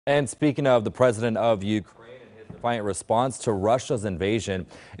And speaking of the president of Ukraine and his defiant response to Russia's invasion,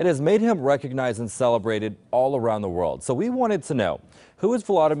 it has made him recognized and celebrated all around the world. So we wanted to know, who is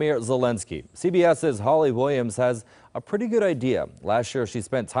Volodymyr Zelenskyy? CBS's Holly Williams has a pretty good idea. Last year, she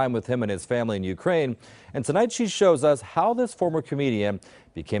spent time with him and his family in Ukraine. And tonight she shows us how this former comedian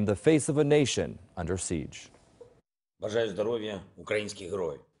became the face of a nation under siege. Бажаю здоров'я, українські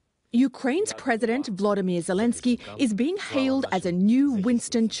герої. Ukraine's President Volodymyr Zelenskyy is being hailed as a new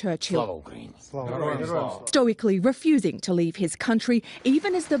Winston Churchill, stoically refusing to leave his country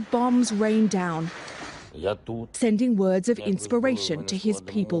even as the bombs rain down, sending words of inspiration to his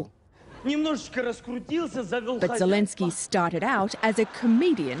people. But Zelenskyy started out as a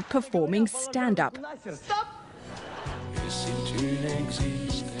comedian performing stand-up.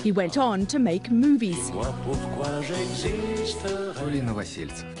 He went on to make movies,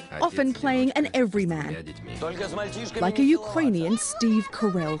 often playing an everyman, like a Ukrainian Steve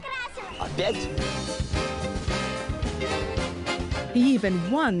Carell. He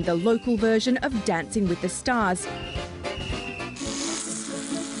even won the local version of Dancing with the Stars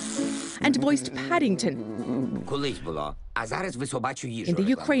and voiced Paddington in the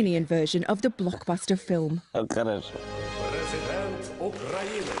Ukrainian version of the blockbuster film.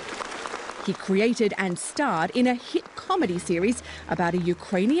 He created and starred in a hit comedy series about a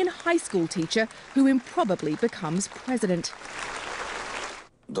Ukrainian high school teacher who improbably becomes president.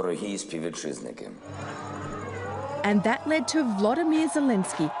 Дорогі співвітчизники. And that led to Volodymyr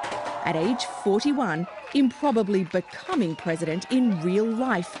Zelenskyy, at age 41, improbably becoming president in real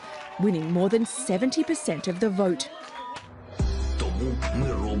life, winning more than 70% of the vote.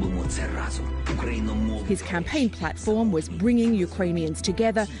 His campaign platform was bringing Ukrainians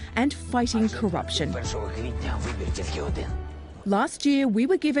together and fighting corruption. Last year, we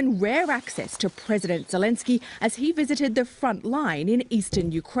were given rare access to President Zelenskyy as he visited the front line in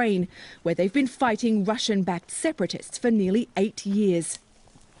eastern Ukraine, where they've been fighting Russian-backed separatists for nearly 8 years.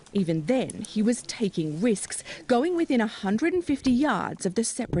 Even then, he was taking risks, going within 150 yards of the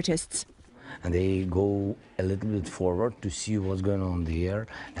separatists. And they go a little bit forward to see what's going on there.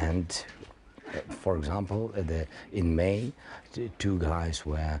 And, for example, in May, 2 guys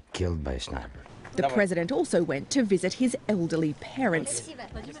were killed by a sniper. The president also went to visit his elderly parents.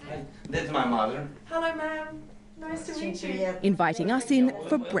 That's my mother. Hello, ma'am. Nice to meet you. Inviting us in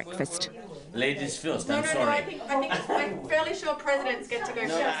for breakfast. Ladies first, I'm No, sorry. I'm fairly sure presidents get to go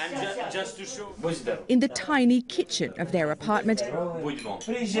first. Just to show. In the tiny kitchen of their apartment, Будь bon.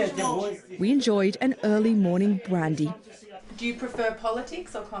 we enjoyed an early morning brandy. Do you prefer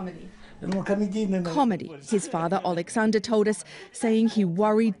politics or comedy? Comedy, his father Alexander told us, saying he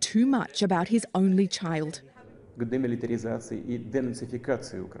worried too much about his only child. Vladimir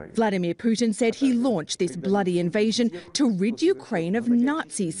Putin said he launched this bloody invasion to rid Ukraine of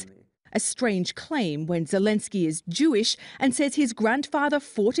Nazis. A strange claim when Zelenskyy is Jewish and says his grandfather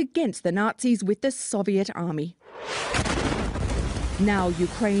fought against the Nazis with the Soviet army. Now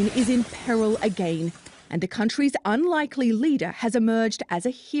Ukraine is in peril again, and the country's unlikely leader has emerged as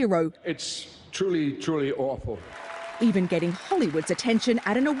a hero. It's truly, truly awful. Even getting Hollywood's attention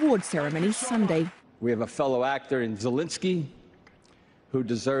at an award ceremony Sunday. We have a fellow actor in Zelenskyy who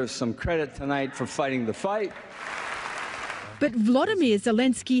deserves some credit tonight for fighting the fight. But Volodymyr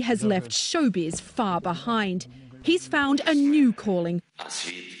Zelenskyy has left showbiz far behind. He's found a new calling,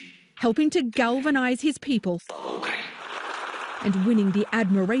 helping to galvanize his people and winning the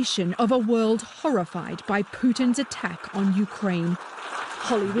admiration of a world horrified by Putin's attack on Ukraine.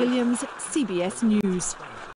 Holly Williams, CBS News.